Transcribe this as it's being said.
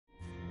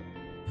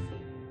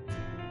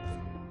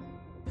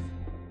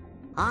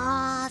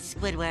Ah,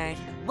 Squidward,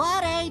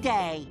 what a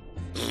day.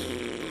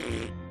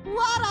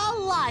 What a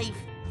life.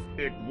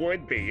 It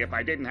would be if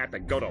I didn't have to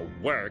go to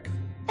work.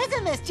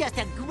 Isn't this just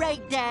a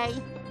great day?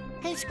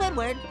 Hey,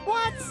 Squidward,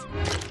 what's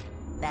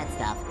that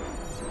stuff?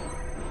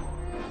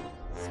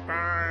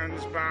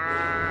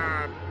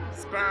 SpongeBob!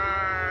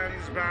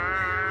 SpongeBob!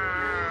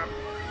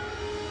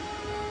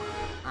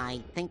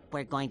 I think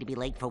we're going to be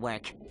late for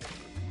work.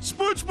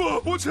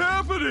 SpongeBob, what's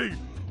happening?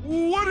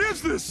 What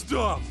is this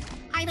stuff?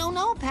 I don't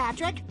know,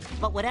 Patrick,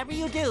 but whatever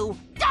you do,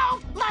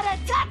 don't let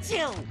it touch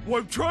you!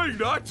 Well, I'm trying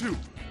not to.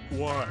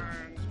 Why?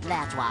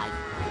 That's why.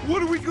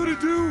 What are we gonna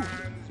do?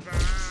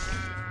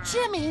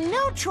 Jimmy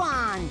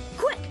Neutron!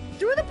 Quick,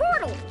 through the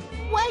portal!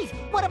 Wait,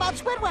 what about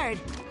Squidward?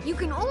 You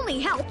can only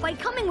help by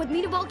coming with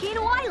me to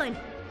Volcano Island.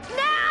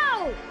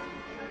 Now!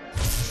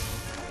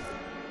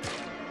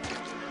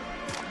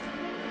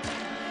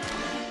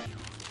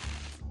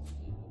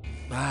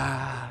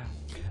 Ah,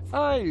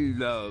 I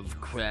love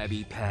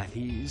Krabby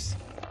Patties.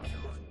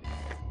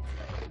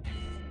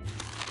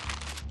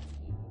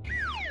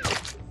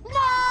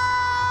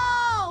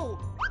 No!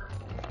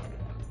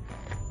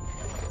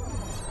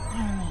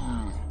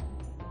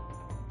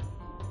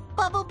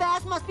 Bubble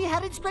Bass must be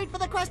headed straight for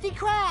the Krusty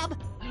Krab.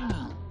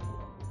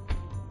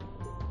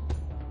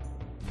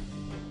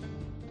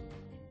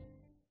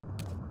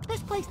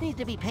 This place needs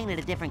to be painted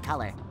a different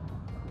color.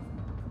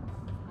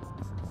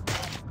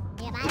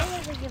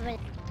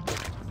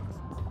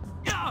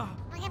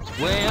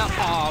 Where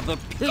are the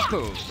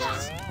pickles?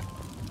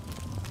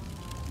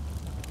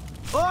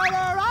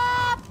 Order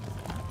up!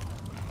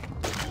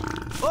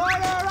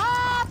 Order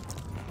up!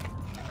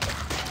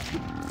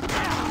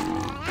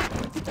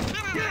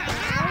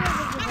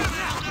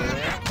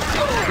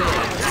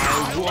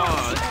 I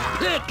want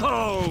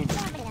pickles!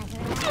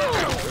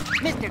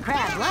 Mr.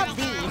 Krab loves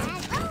these.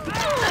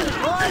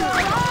 Order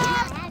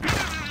up!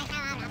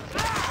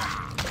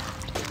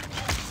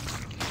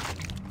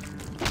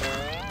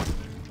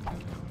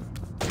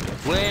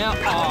 Where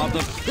are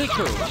the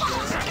pickles?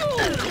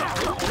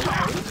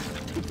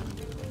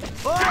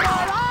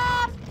 Order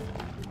up!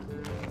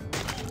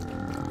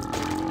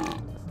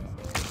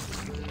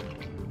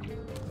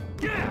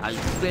 I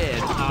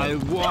said I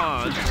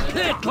want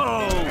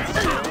pickles!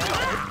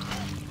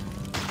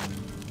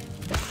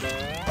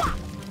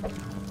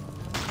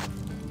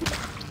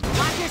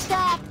 Watch your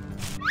step!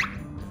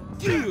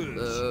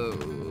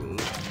 Oh.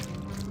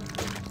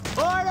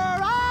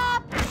 Order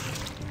up!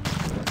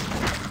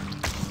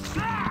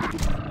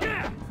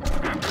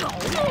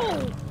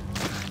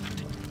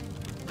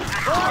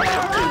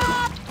 Order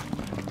up!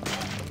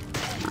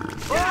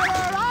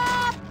 Order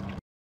up!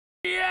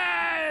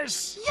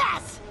 Yes!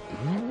 Yes!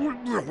 I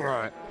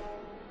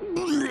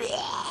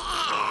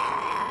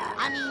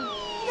mean,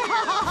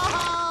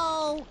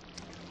 no!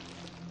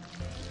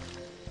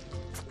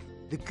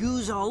 The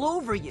goo's all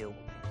over you,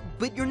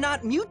 but you're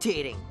not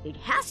mutating. It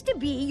has to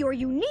be your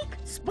unique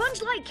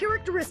sponge-like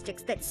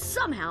characteristics that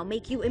somehow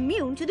make you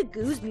immune to the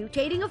goo's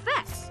mutating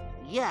effects.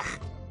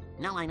 Yuck.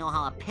 Now I know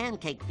how a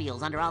pancake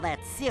feels under all that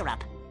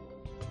syrup.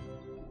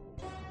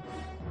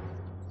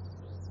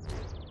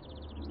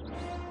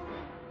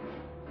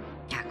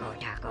 Taco,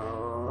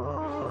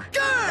 taco.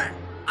 Grr!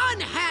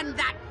 Unhand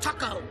that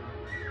taco!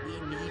 We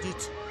need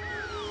it.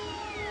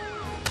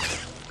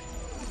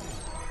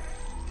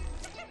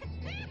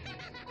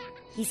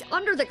 He's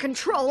under the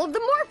control of the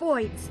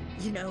Morphoids.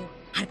 You know,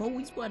 I've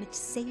always wanted to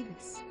say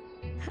this.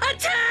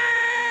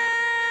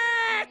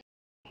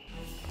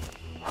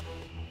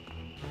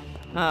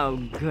 Oh,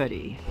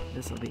 goody.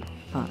 This'll be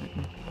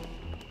fun.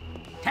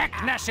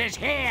 Technus is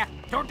here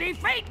to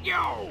defeat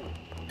you!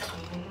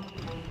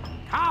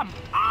 Come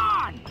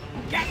on!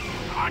 Get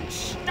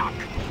unstuck!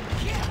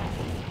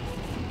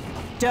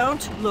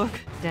 Don't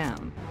look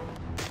down.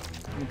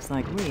 Looks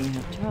like we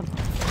have trouble.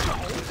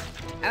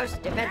 House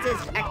defenses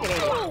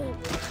activated.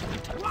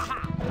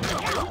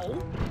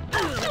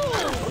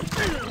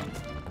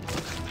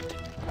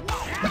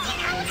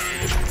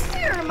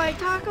 Where are my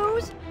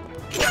tacos?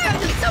 Grab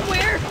them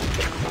somewhere!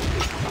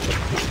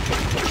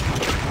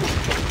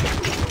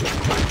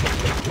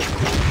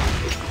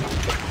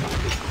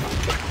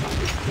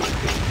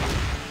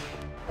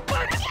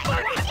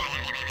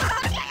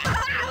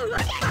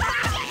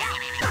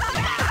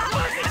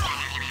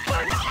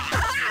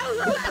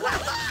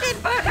 It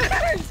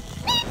burns!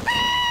 It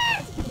burns!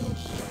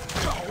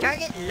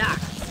 Target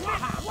locked.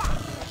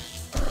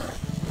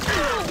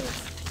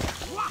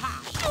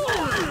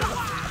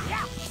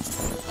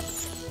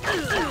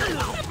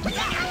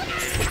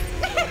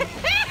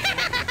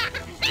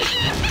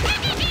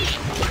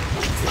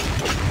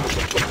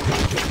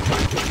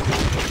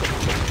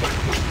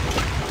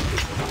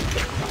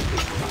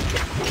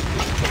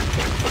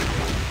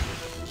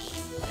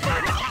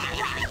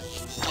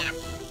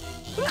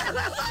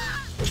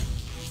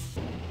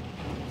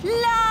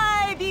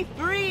 Fly, be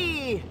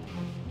free!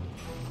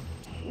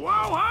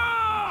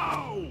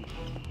 Whoa-ho!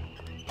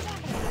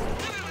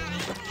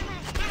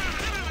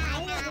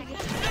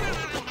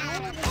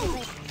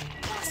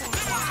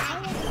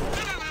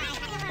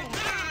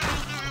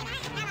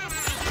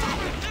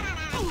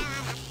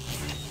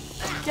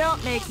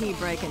 Don't make me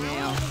break a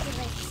nail.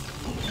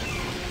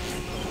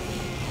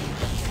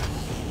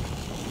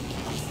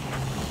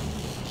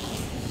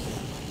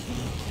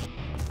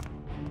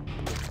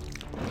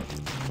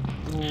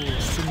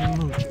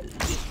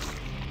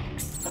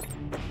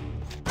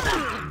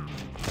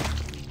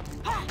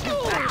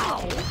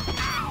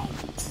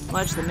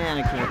 Watch the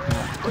manicure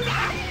part.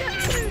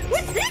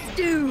 What's this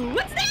do?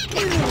 What's that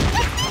do?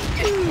 What's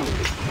this do?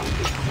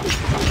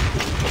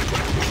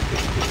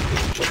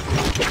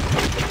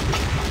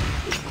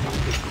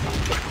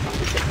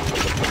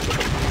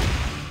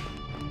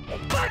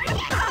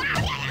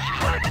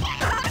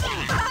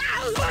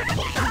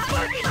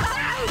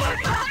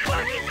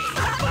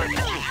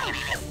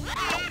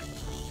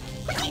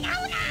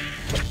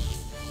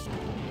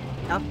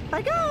 Up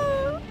I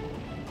go!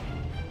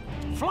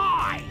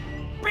 Fly!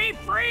 Be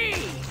free!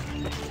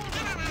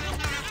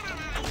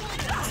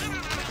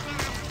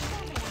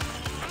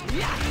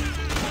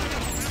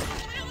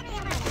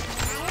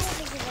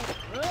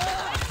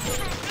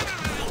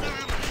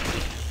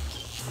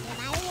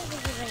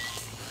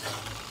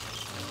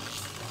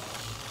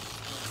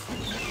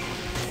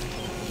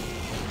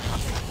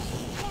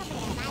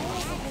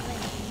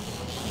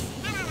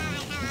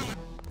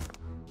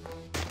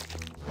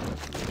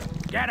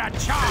 Get a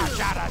charge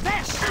out of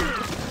this!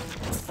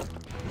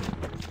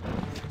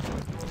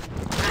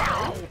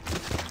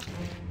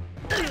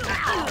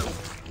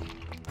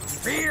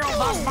 Feel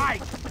the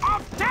might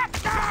of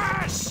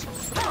Cactus!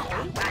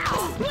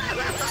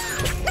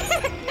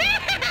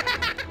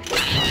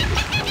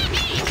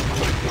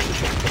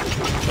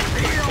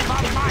 Feel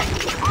the might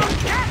of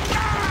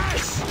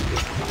Cactus!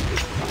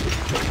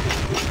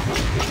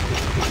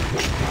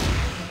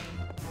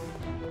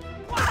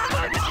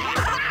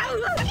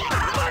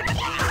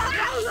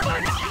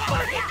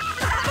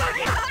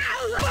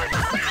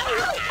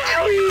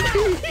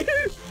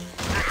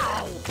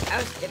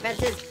 House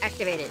defenses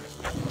activated.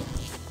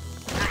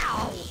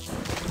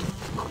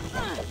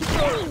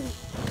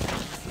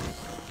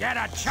 Get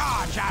a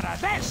charge out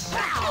of this!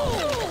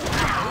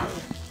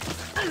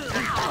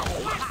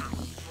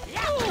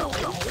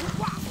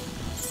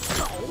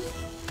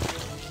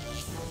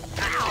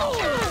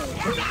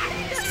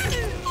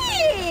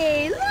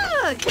 Hey,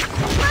 look!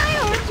 My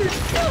arms are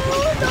so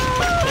long!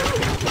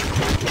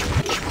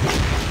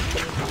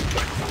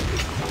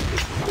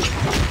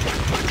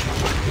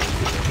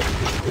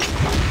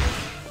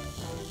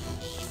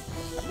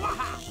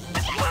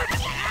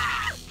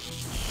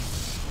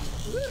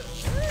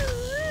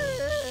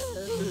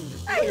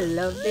 I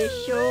love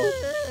this show.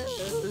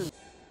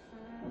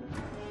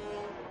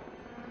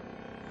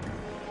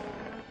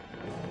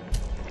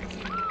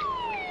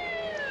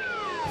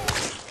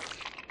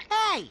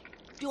 Hey!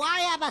 Do I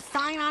have a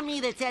sign on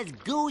me that says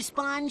Goo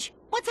Sponge?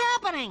 What's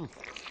happening?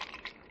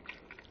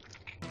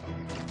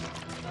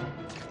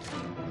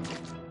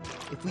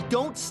 If we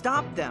don't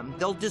stop them,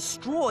 they'll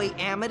destroy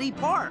Amity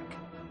Park.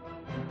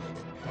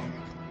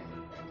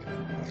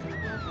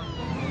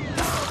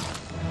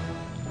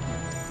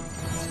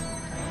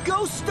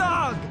 Ghost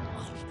Dog!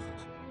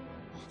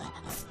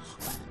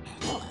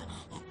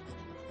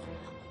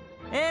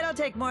 It'll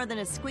take more than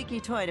a squeaky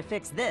toy to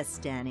fix this,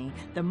 Danny.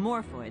 The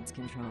Morphoids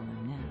control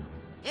him now.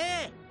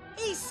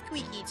 A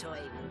squeaky toy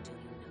will do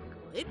you no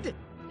good.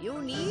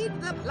 You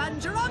need the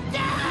plunger of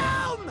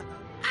doom!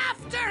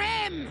 After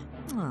him!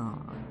 Aw,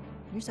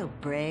 you're so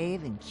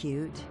brave and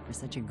cute for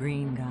such a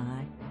green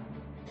guy.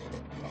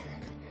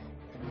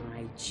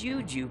 My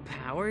juju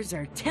powers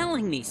are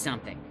telling me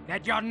something.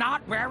 That you're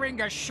not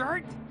wearing a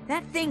shirt?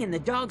 That thing in the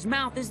dog's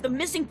mouth is the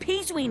missing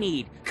piece we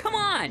need. Come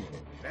on!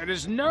 There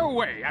is no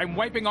way I'm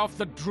wiping off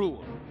the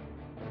drool.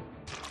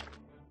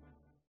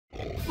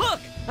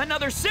 Look!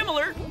 Another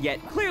similar, yet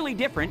clearly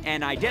different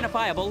and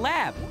identifiable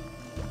lab.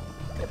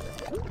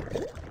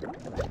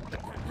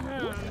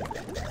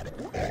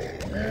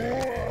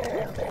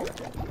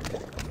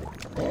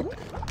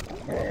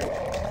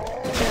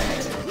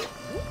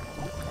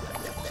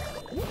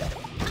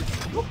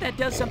 Hope that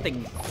does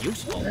something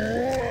useful.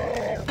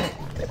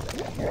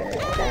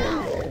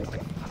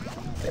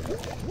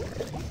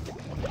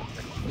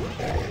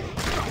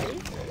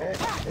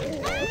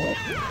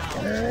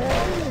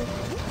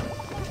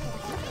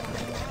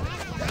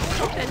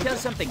 Hope that does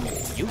something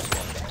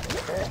useful.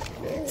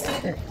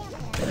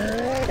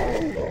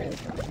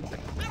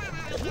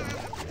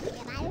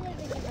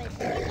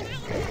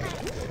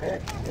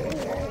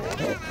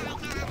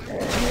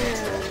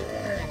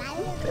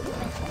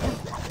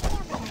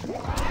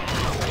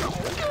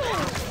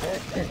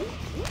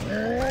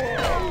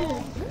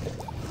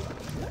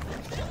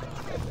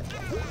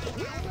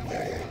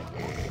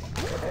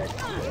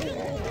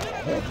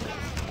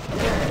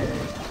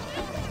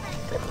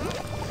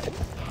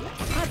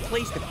 Odd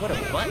place to put a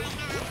button.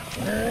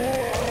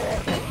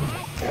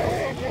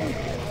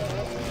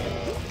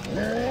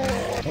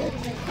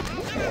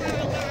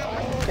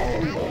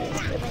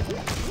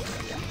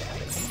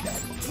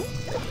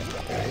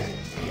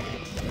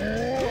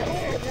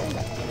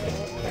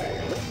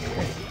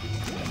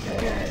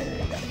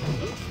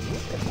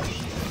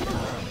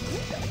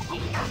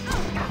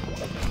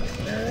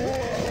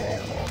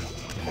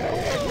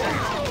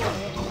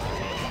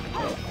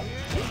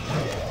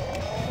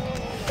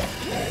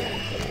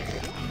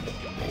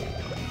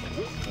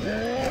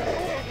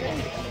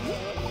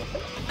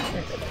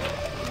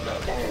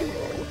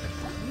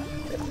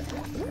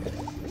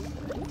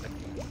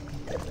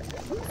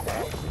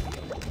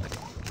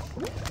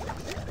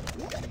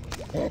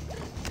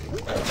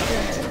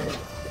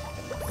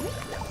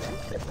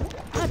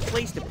 Odd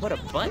place to put a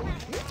button.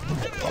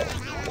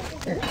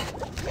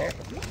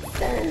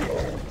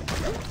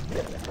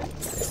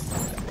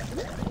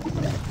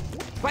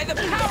 By the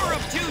power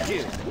of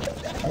Juju!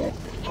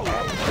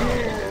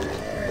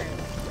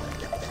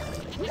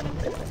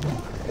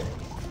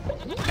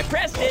 I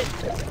pressed it!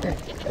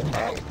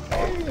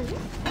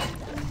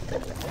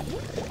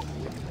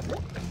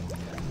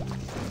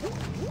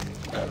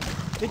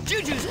 The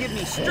Jujus give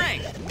me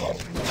strength!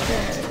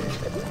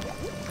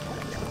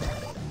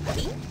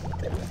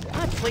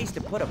 Odd place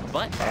to put a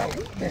button.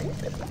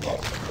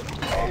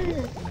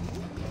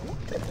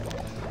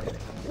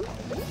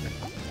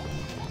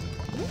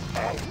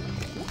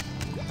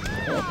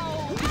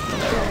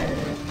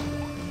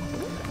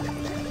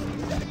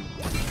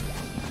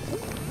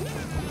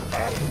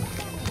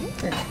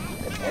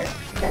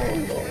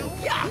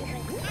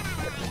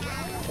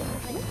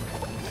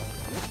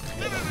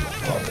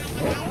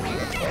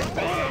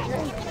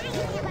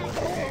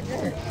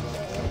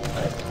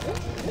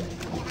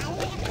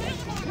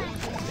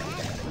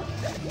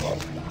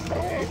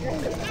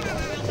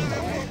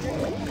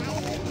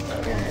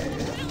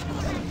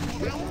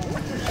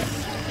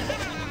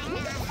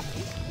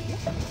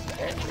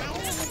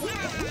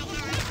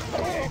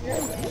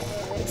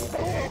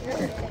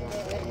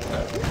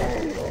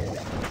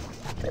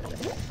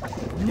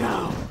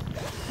 No!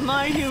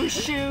 My new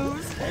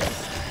shoes!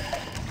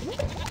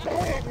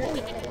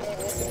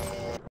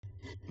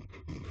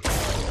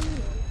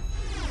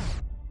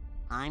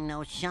 I'm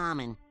no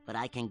shaman, but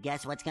I can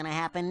guess what's gonna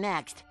happen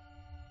next.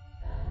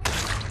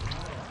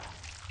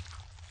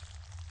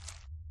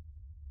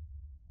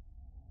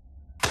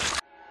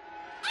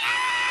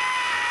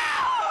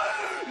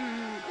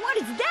 What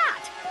is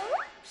that?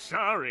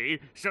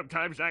 Sorry,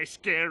 sometimes I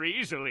scare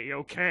easily,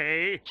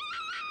 okay?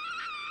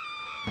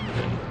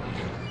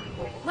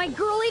 My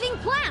girl-eating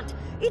plant!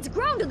 It's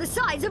grown to the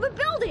size of a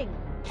building!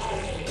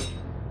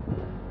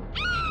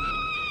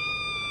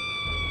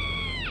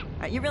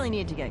 You really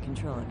need to get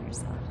control of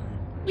yourself.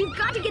 We've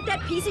got to get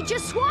that piece it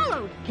just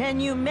swallowed! Can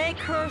you make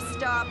her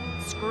stop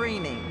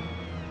screaming?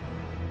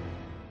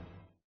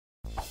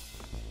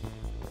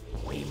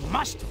 We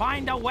must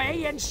find a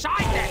way inside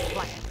that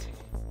plant.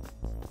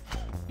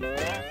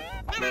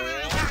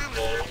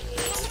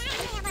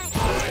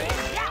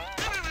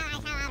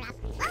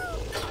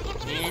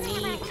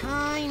 Any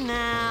time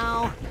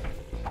now.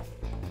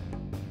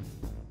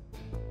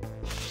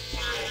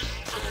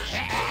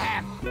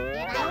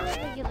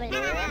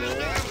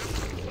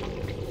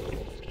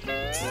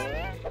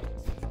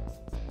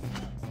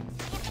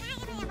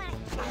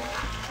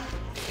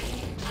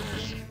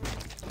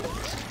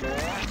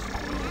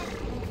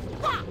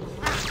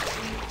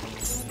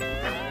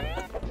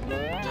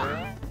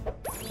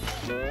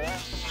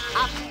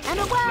 Up and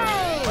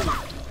away!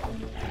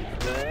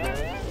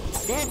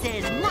 This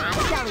is not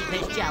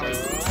jellyfish jelly.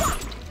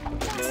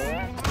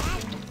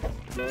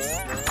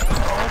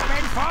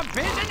 Open for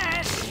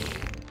business!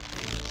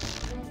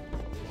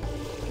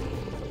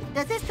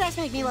 Does this dress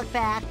make me look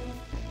bad?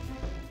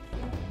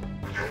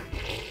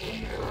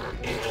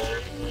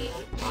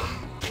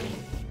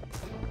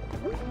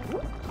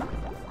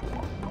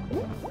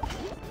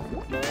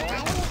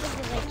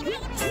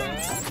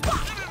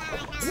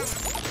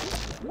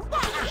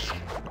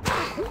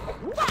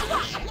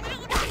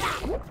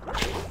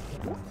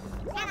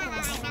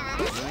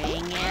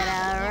 Bring it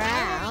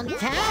around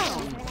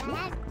town.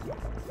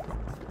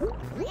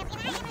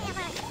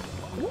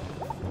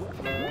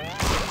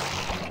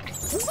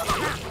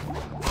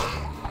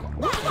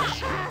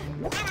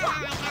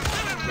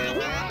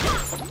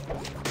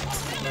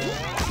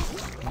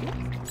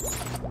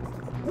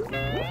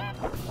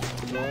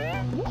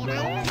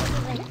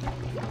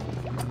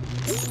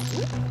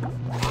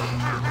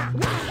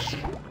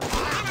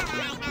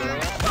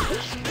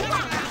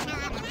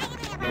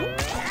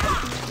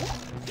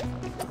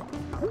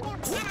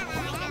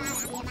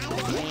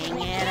 Bring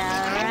it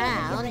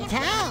around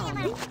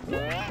town.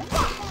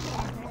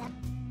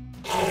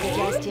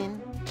 Indigestion.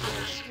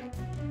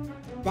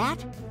 That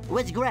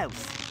was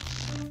gross.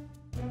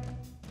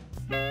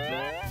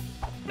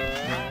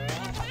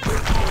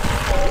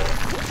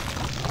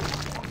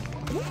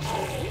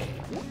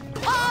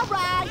 All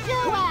right, you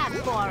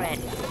asked for it.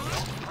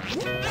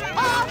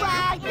 All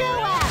right, you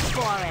asked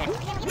for it.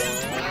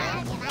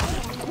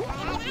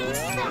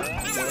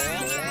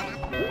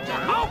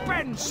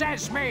 Open,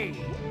 says me!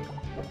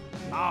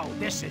 Oh,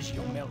 this is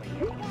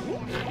humiliating.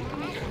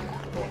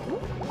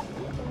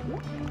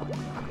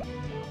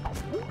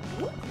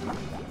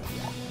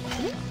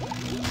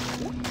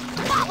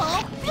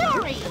 Bubble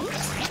Fury!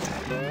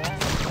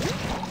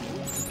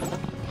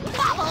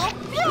 Bubble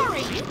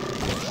Fury!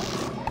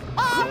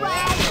 All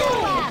right, you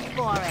asked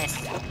for it.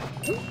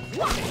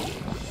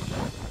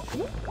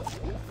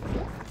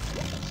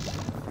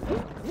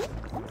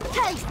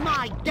 Taste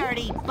my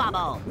dirty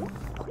bubble.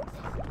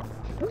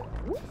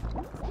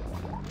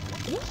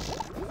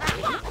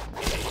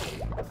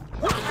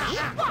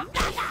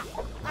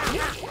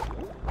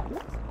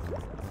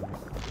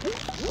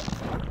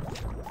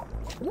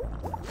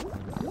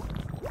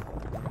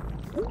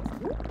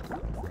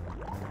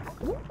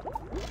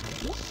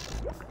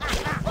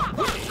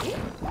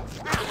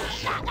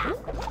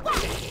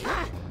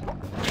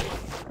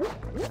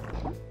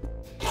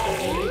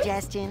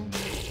 Indigestion.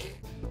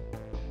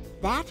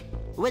 That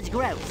was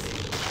gross.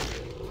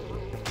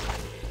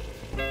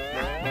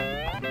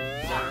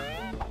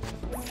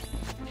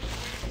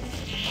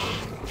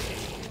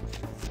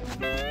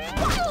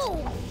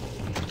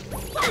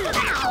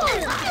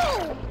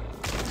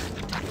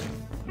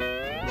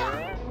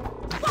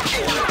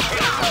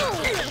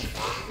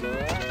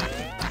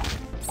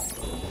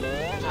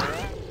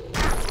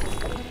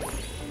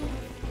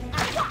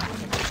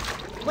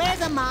 Where's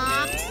the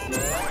mop?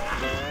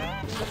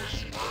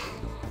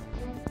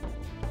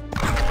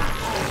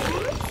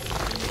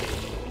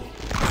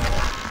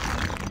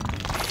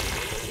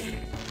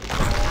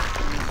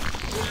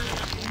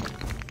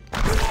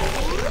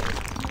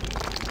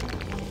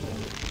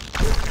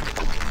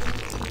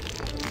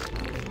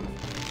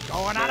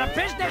 Going on a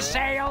business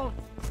sale.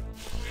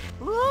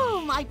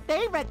 Ooh, my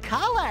favorite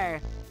color.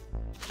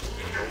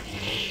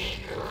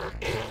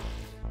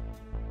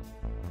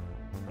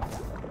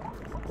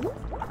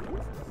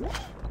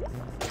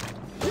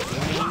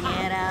 Bring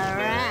it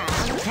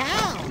around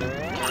town.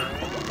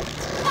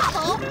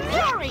 Bubble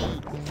Fury!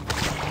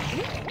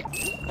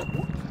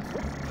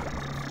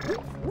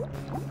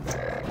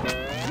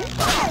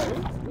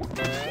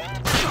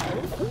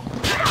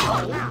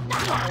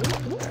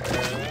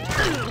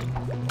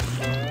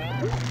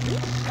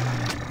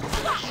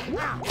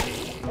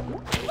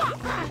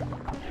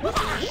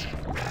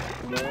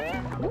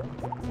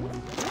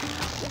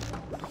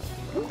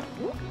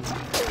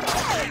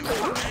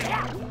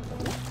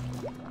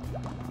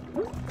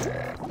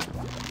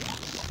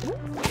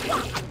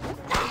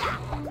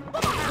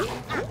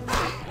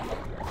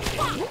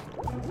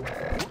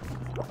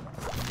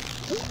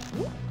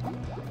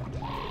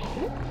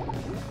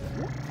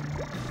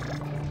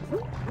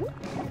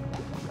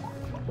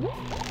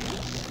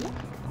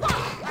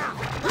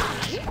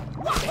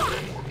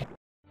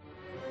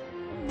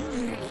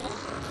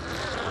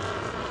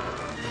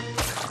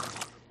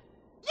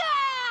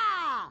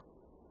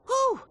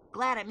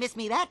 Glad it missed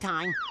me that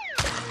time.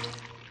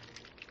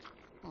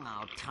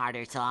 Oh,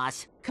 tartar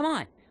sauce. Come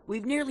on,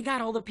 we've nearly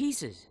got all the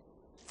pieces.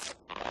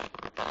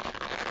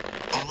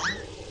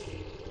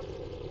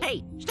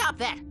 Hey, stop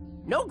that!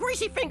 No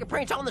greasy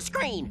fingerprints on the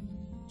screen!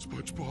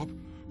 SpongeBob,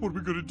 what are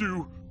we gonna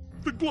do?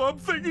 The glob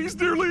thingy's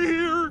nearly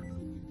here!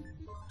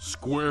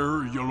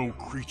 Square yellow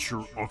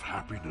creature of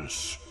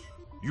happiness.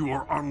 You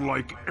are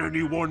unlike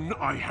anyone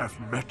I have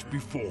met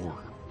before.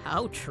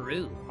 How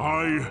true.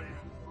 I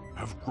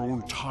have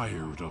grown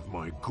tired of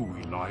my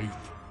gooey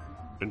life.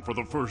 And for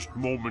the first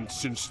moment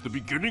since the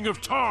beginning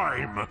of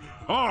time,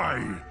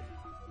 I,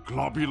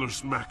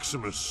 Globulus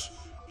Maximus,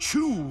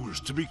 choose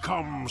to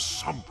become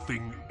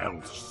something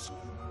else.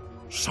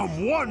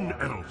 Someone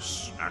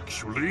else,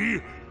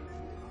 actually.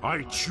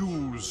 I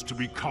choose to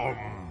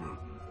become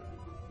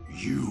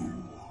you.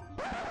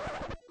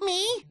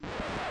 Me?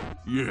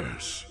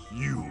 Yes,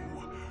 you.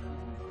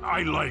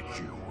 I like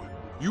you.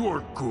 You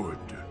are good.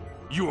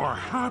 You are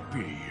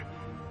happy.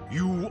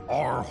 You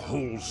are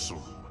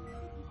wholesome.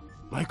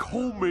 Like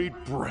homemade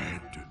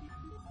bread.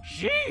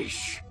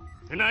 Sheesh!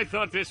 And I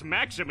thought this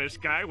Maximus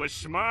guy was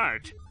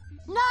smart.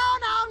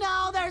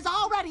 No, there's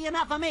already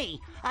enough of me.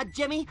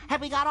 Jimmy,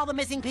 have we got all the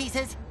missing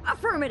pieces?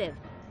 Affirmative.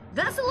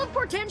 Vessel of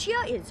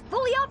Portentia is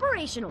fully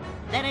operational.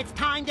 Then it's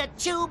time to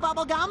chew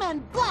bubblegum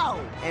and blow.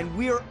 And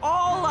we're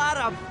all out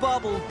of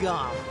bubble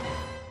gum.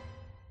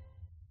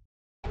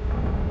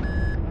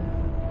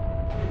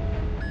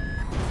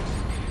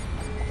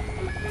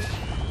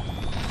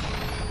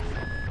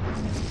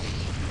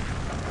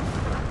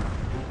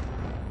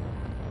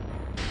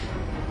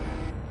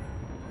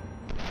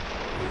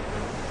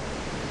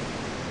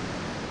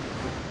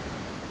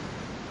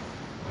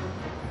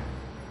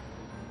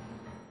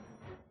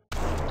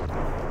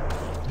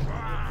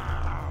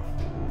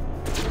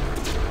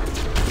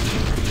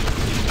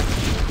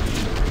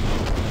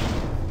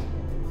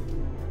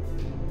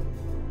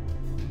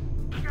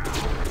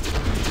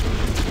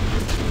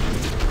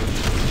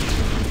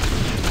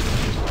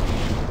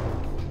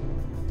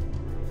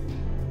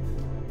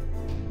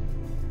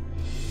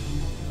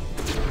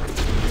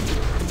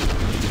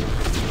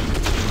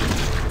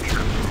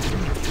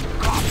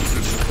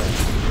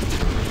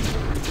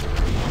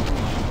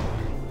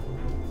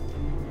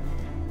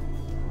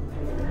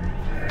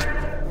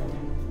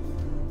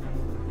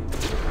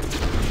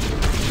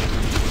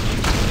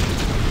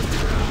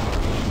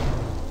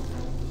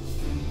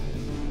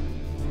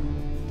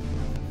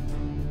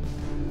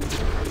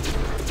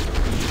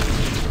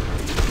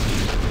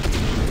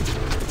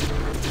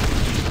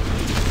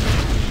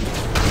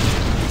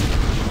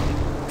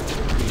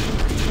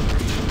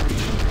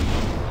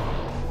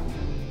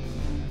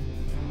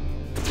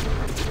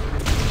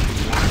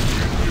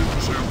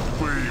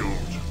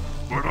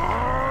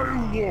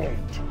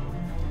 won't.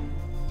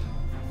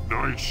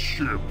 Nice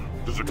ship.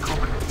 Does it come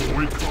in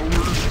boy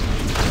colors?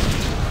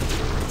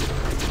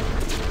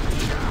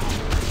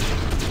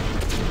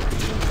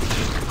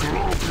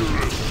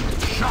 Globulus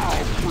shall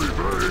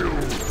prevail.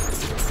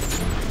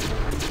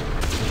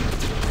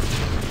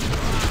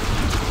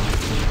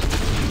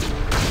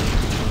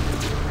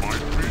 My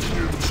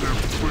minions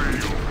have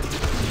failed,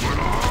 but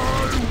I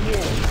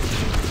won't.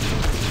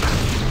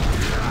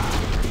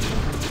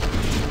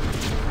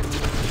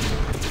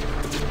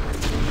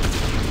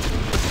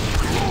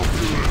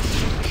 Globulus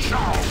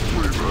shall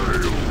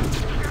prevail.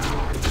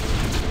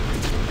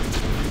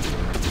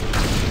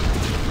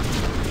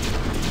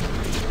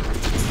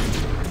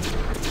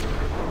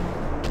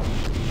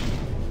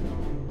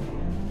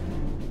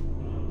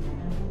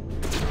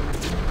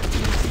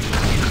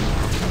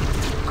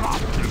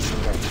 Got this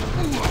one.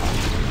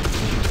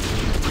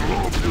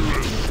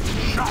 Globulus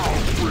shall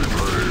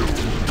prevail.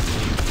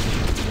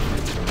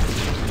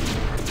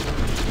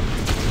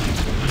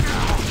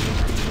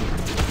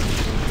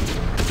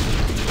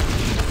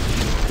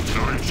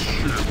 Nice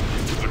ship.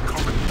 Does it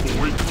come in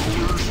boy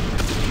colors?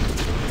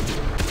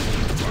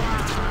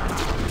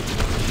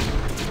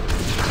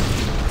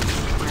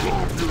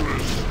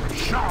 Globulus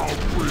shall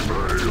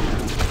prevail.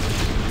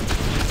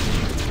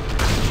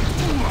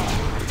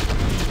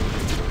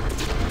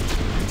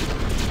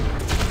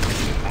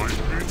 My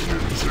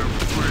minions have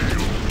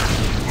failed,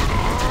 but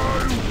I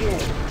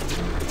won't.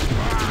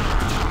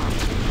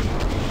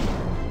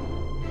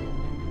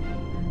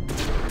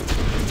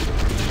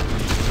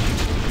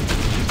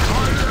 I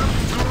am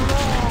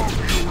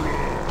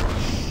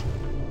globulous.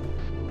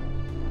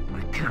 I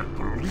can't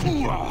believe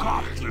you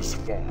got this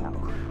far.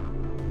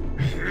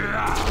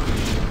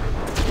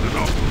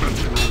 Enough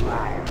messing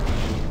around.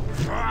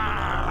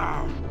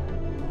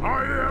 I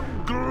am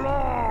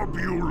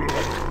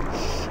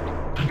globulous.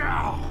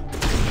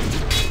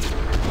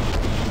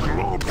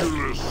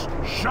 Globulus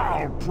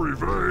shall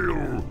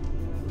prevail.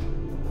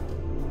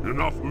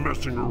 Enough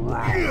messing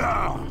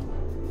around.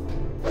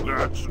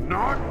 That's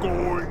not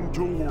going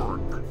to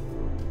work.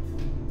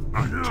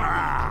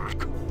 Attack!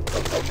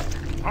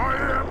 I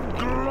am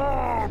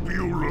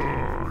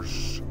globulous.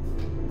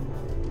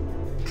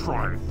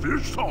 Try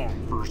this on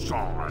for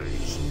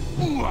size.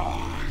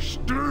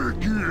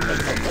 Sticky!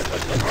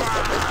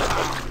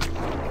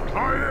 I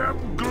am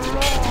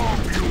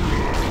globulous.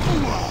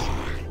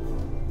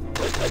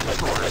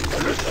 Try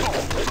this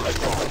on for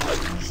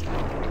size.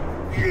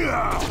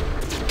 Yeah!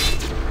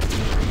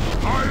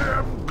 I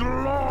am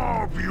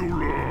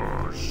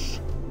globulous.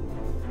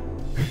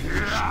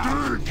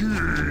 Sticky!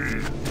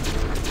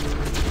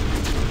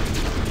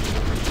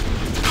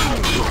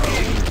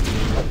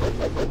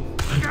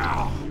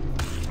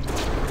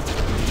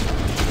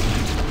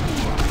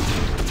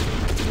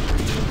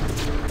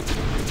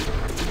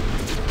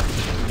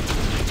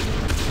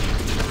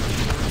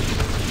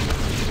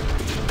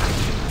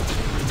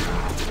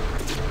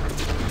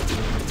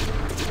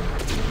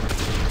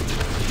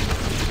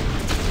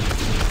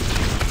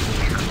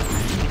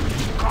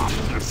 Got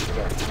this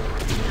far.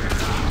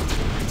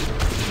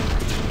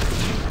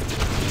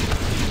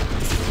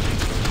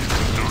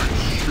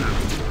 Nice ship.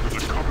 Does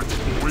it come in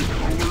boy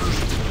colors?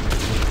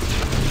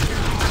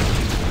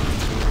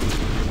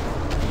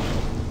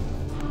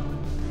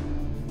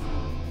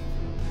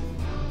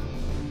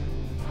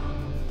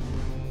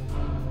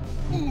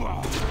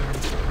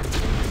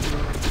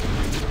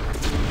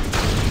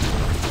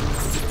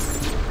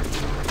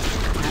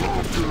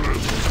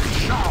 Globulus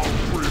shall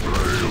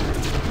prevail.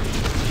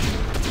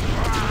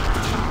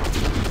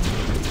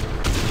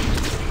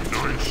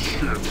 Nice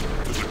ship.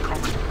 Does it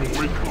come in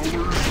boy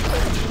colors?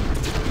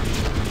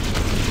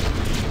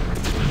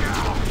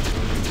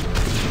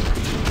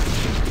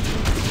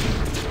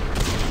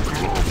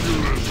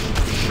 Globulus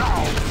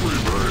shall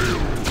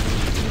prevail.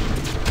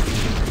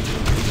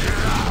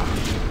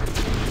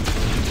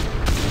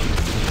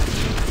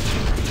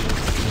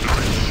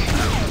 Nice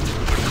ship.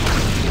 Does it come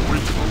in boy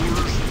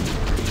colors?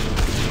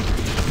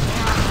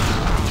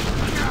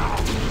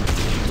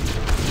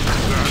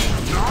 That's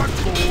not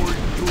going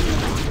to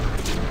work.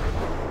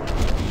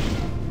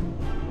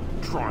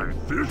 Try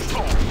this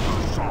on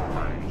for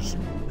size.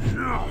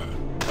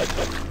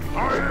 I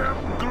am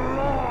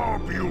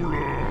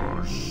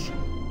globulous.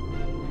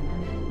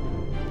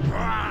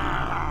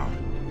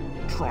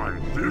 Try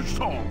this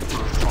on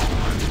for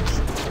size.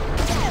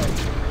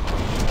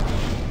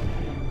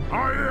 I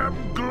am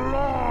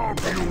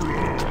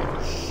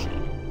globulous.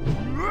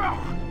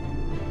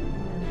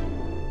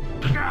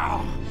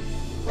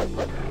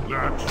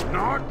 That's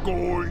not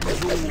going to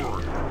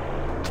work.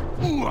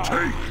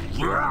 Take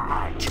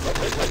that!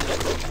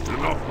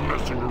 Enough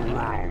messing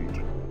around.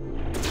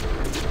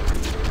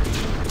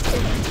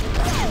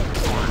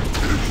 Try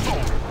this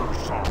on for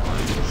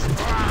size.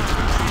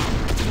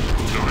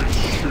 Nice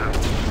ship.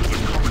 Does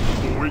it come in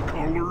boy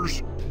colors?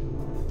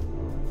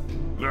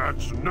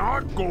 That's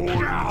not going to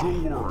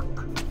work.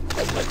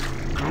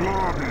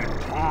 Globby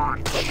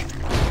punch.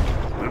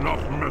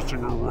 Enough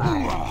messing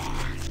around.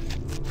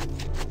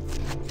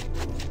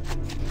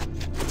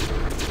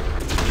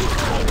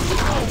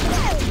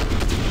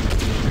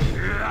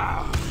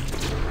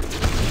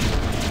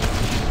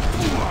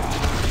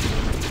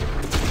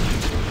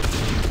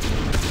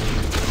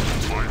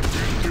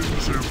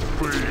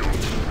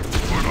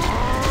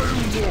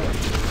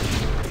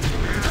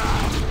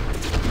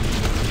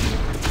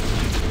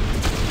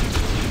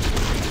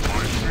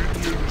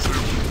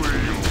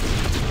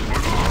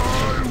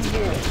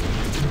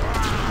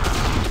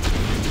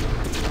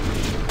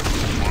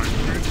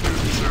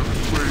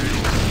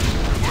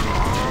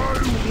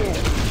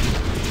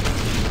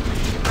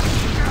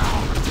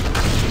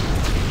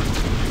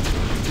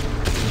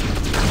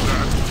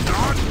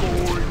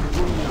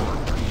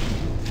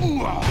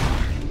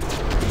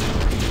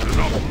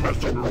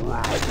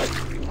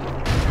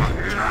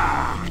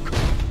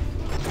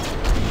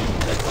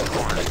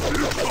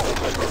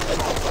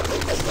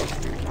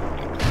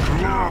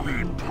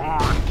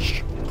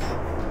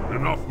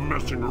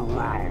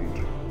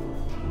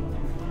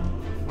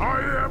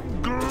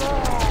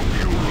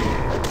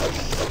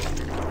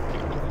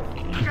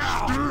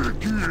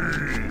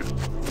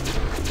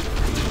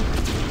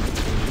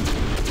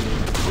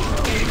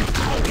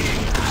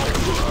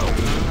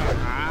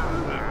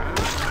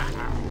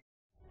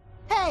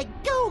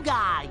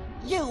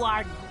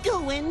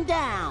 going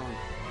down.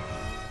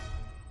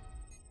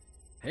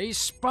 Hey,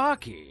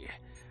 Sparky.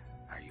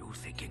 Are you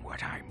thinking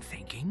what I'm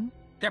thinking?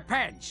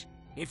 Depends.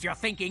 If you're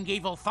thinking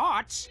evil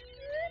thoughts.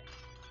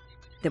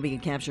 That we can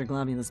capture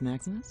Globulus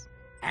Maximus?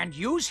 And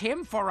use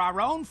him for our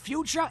own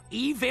future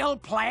evil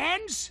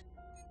plans?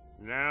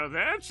 Now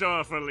that's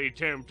awfully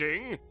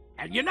tempting.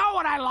 And you know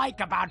what I like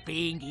about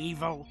being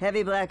evil?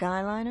 Heavy black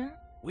eyeliner?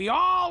 We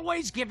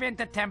always give in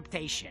to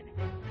temptation.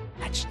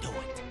 Let's do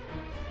it.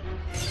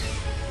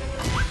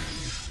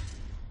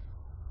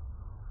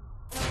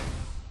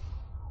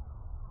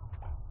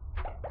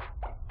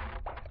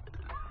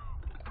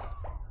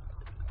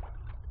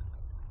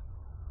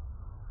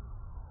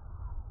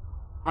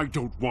 I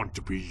don't want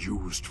to be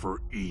used for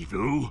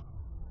evil.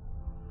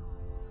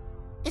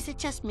 Is it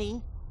just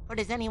me? Or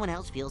does anyone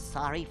else feel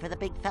sorry for the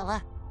big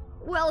fella?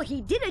 Well,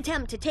 he did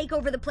attempt to take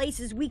over the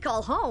places we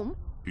call home.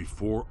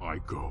 Before I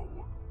go,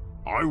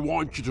 I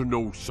want you to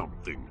know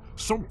something.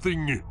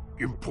 Something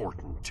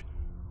important.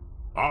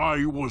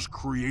 I was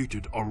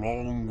created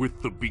along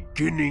with the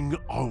beginning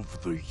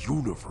of the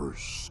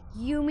universe.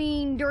 You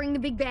mean during the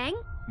Big Bang?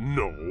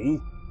 No,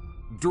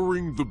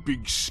 during the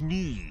Big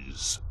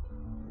Sneeze.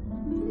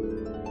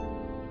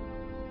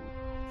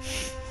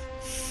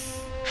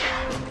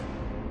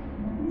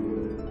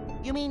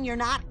 You mean you're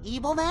not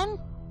evil then?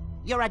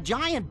 You're a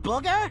giant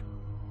booger?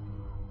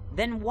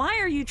 Then why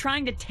are you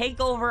trying to take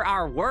over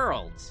our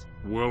worlds?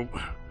 Well,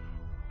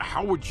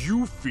 how would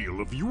you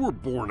feel if you were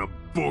born a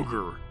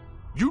booger?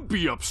 You'd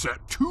be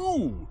upset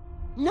too.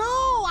 No,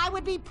 I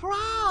would be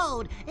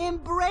proud.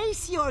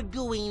 Embrace your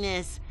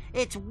gooiness.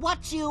 It's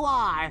what you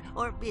are,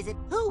 or is it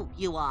who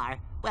you are?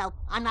 Well,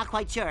 I'm not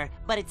quite sure,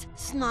 but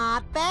it's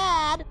not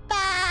bad.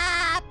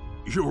 Bad!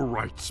 You're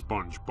right,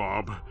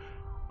 SpongeBob.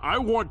 I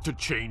want to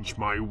change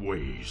my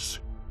ways.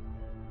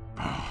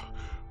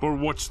 But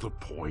what's the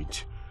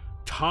point?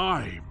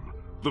 Time,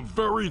 the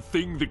very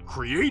thing that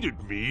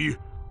created me,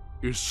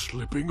 is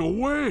slipping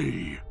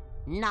away.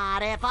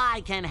 Not if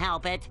I can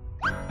help it.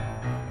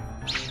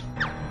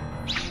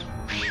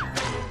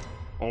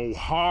 Oh,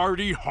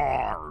 hardy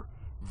har.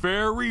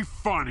 Very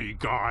funny,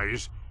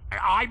 guys.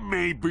 I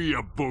may be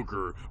a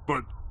booger,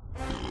 but...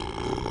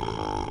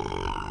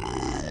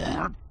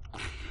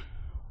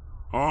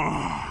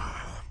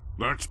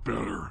 that's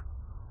better.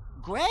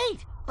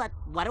 Great, but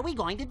what are we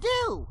going to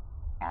do?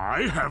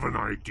 I have an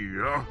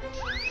idea.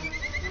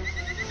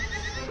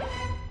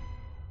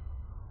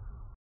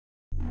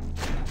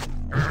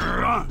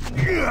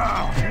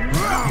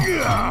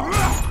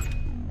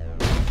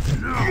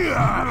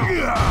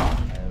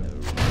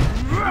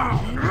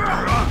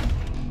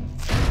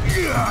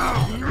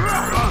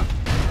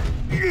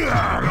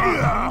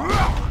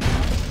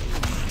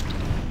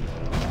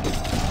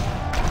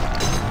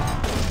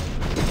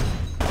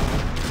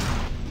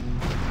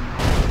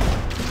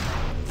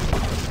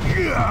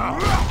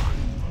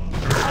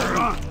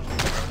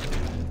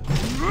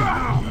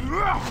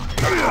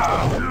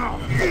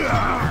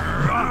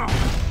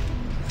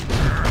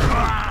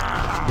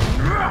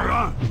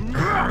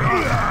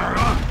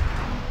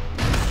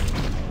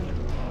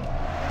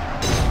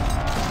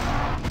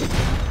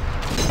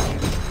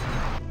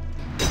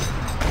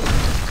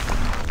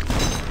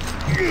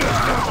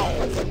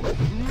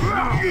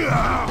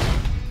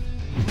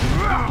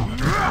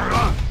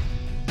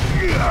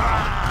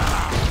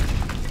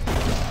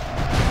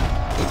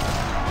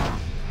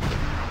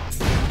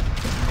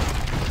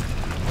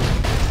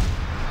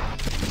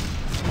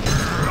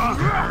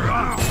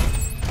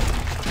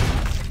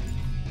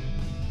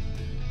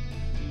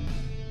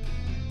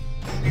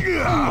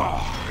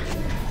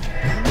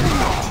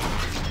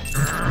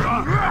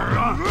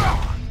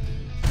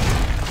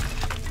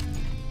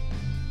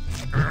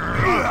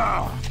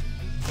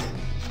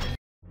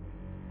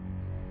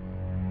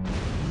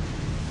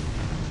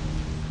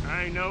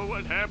 I know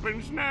what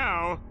happens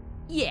now.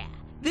 Yeah,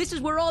 this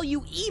is where all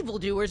you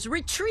evildoers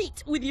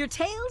retreat with your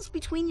tails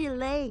between your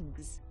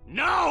legs.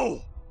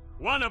 No!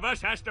 One of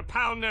us has to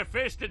pound their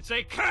fist and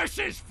say,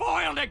 "Curses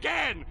foiled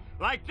again!"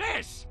 Like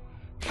this.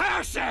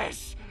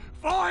 Curses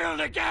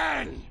foiled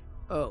again!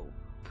 Oh,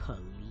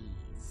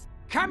 please.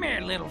 Come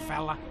here, little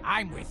fella.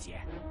 I'm with you.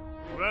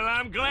 Well,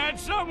 I'm glad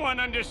someone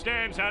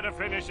understands how to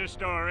finish a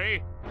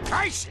story.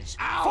 Curses!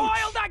 Ouch!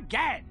 Foiled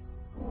again!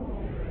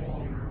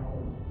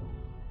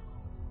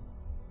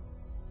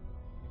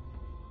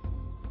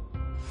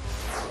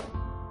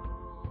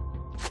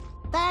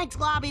 Thanks,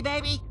 Globby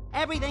baby.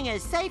 Everything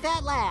is safe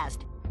at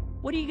last.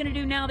 What are you gonna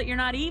do now that you're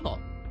not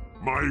evil?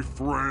 My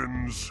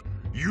friends,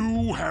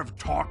 you have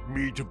taught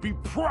me to be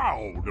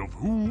proud of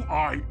who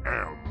I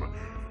am.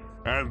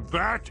 And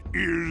that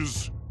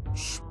is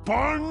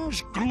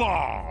Sponge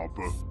Glob.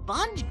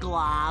 Sponge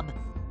Glob?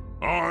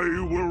 I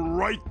will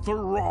right the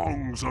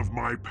wrongs of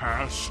my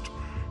past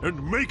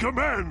and make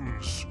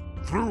amends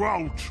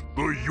throughout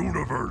the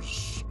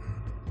universe.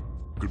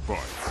 Goodbye.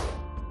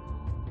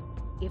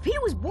 If he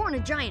was born a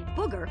giant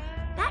booger,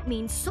 that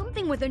means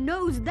something with a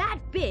nose that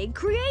big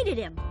created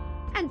him.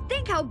 And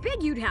think how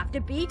big you'd have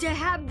to be to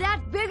have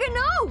that big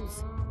a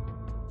nose!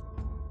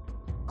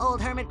 Old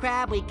Hermit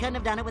Crab, we couldn't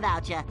have done it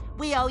without you.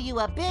 We owe you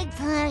a big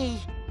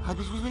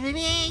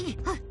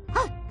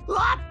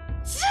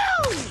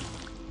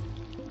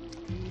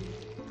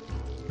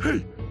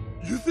Hey,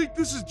 you think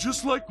this is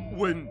just like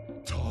when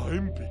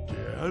time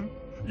began?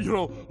 You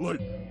know,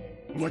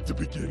 like the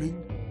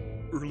beginning?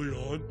 Early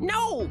on?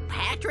 No,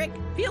 Patrick.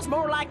 Feels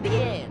more like the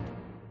end.